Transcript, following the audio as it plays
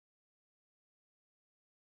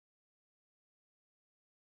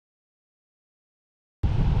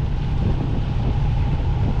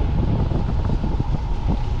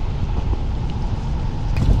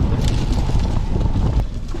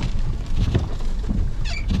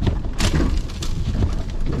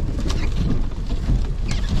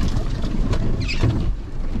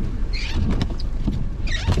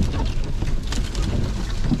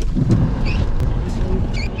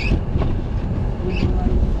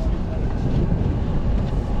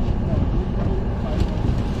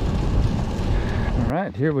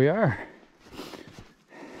right, here we are.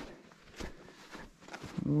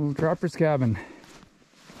 Little trapper's cabin.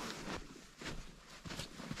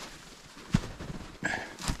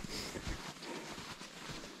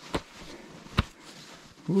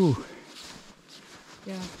 Ooh.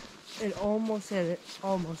 Yeah, it almost hit it.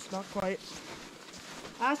 Almost, not quite.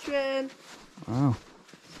 Ashwin! Wow.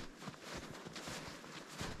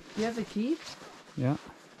 You have the key? Yeah.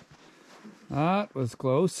 That was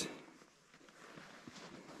close.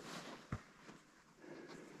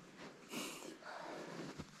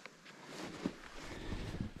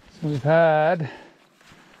 So we've had a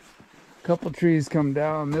couple trees come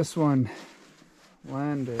down. This one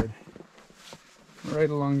landed right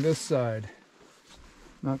along this side.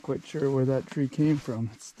 Not quite sure where that tree came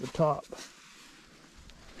from. It's the top.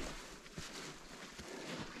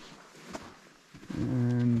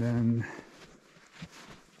 And then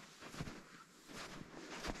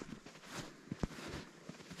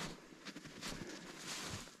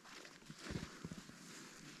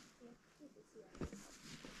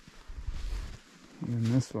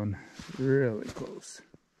this one really close.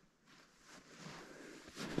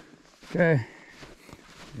 Okay,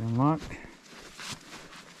 unlock.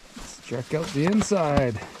 Let's check out the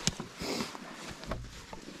inside.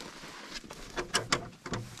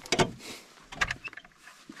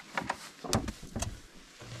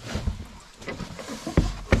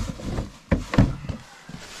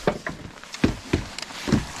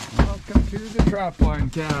 Welcome to the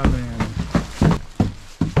Trapline Cabin.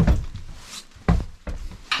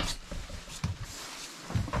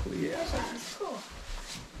 Yeah. This is cool.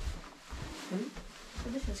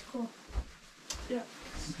 This is cool. Yeah.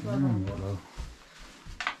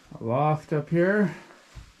 A loft up here.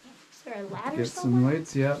 Is there a ladder Get some somewhere?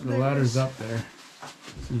 lights. Yeah, the ladder's up there.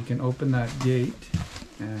 So you can open that gate.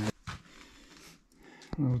 And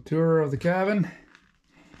a little tour of the cabin.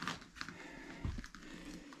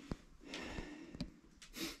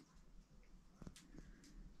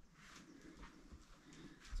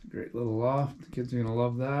 It's a great little loft. The kids are going to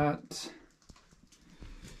love that.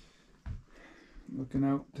 Looking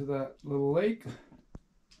out to that little lake.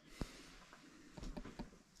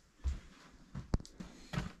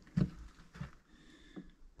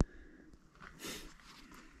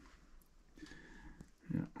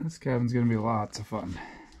 Yeah, this cabin's going to be lots of fun.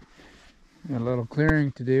 Got a little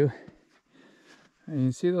clearing to do. And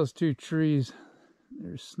you see those two trees,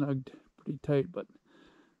 they're snugged pretty tight, but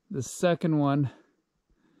the second one,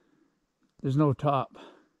 there's no top.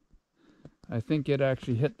 I think it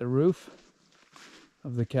actually hit the roof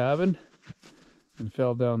of the cabin and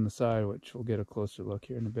fell down the side, which we'll get a closer look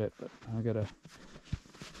here in a bit, but I gotta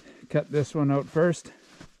cut this one out first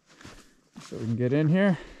so we can get in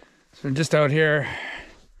here. So we're just out here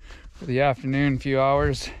for the afternoon, few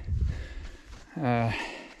hours. Knew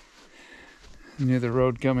the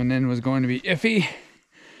road coming in was going to be iffy.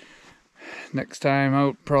 Next time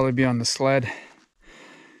out, probably be on the sled.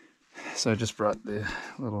 So I just brought the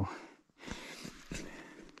little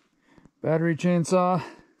battery chainsaw.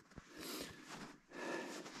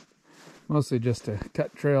 Mostly just to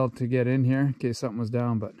cut trail to get in here in case something was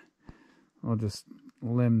down, but I'll just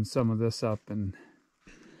limb some of this up and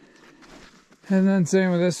then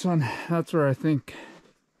same with this one. That's where I think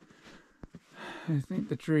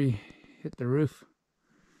the tree hit the roof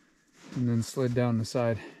and then slid down the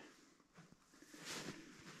side.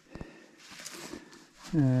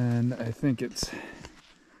 And I think it's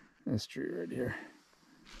this tree right here.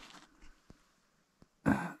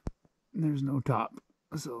 There's no top,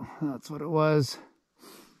 so that's what it was.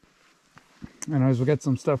 Anyways, we'll get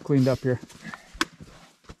some stuff cleaned up here.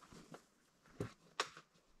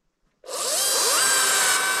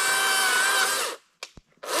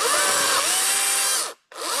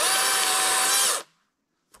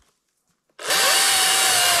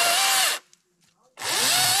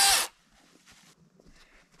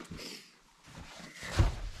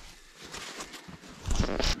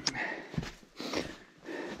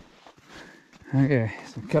 Okay,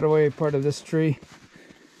 so cut away part of this tree.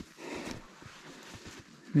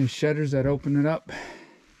 These shutters that open it up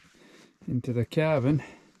into the cabin.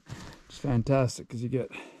 It's fantastic because you get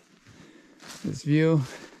this view.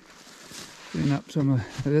 Clean up some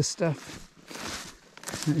of this stuff.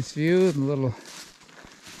 Nice view, and a little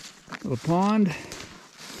pond.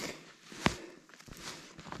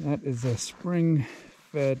 That is a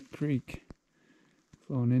spring-fed creek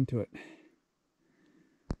flowing into it.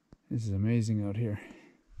 This is amazing out here.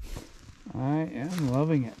 I am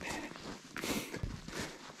loving it.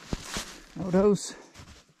 Outhouse.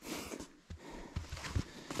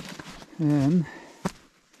 And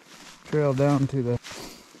trail down to the,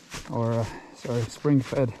 or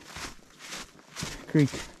spring-fed creek,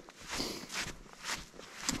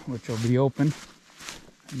 which will be open.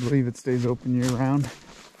 I believe it stays open year-round.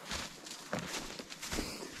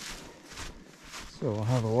 So we'll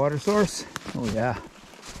have a water source. Oh yeah,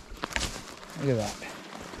 look at that.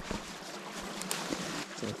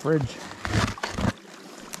 It's a fridge.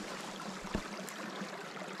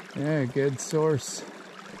 Yeah, good source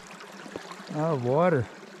of water.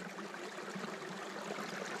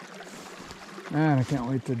 Man, I can't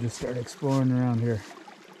wait to just start exploring around here.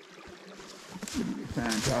 It's gonna be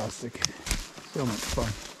fantastic. So much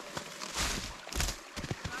fun.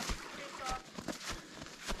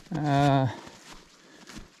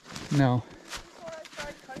 No. Before I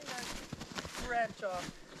tried cutting that branch off.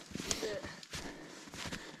 Shit.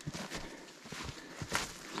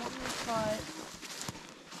 Let me try it.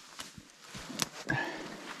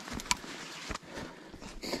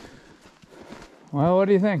 Well, what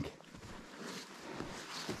do you think?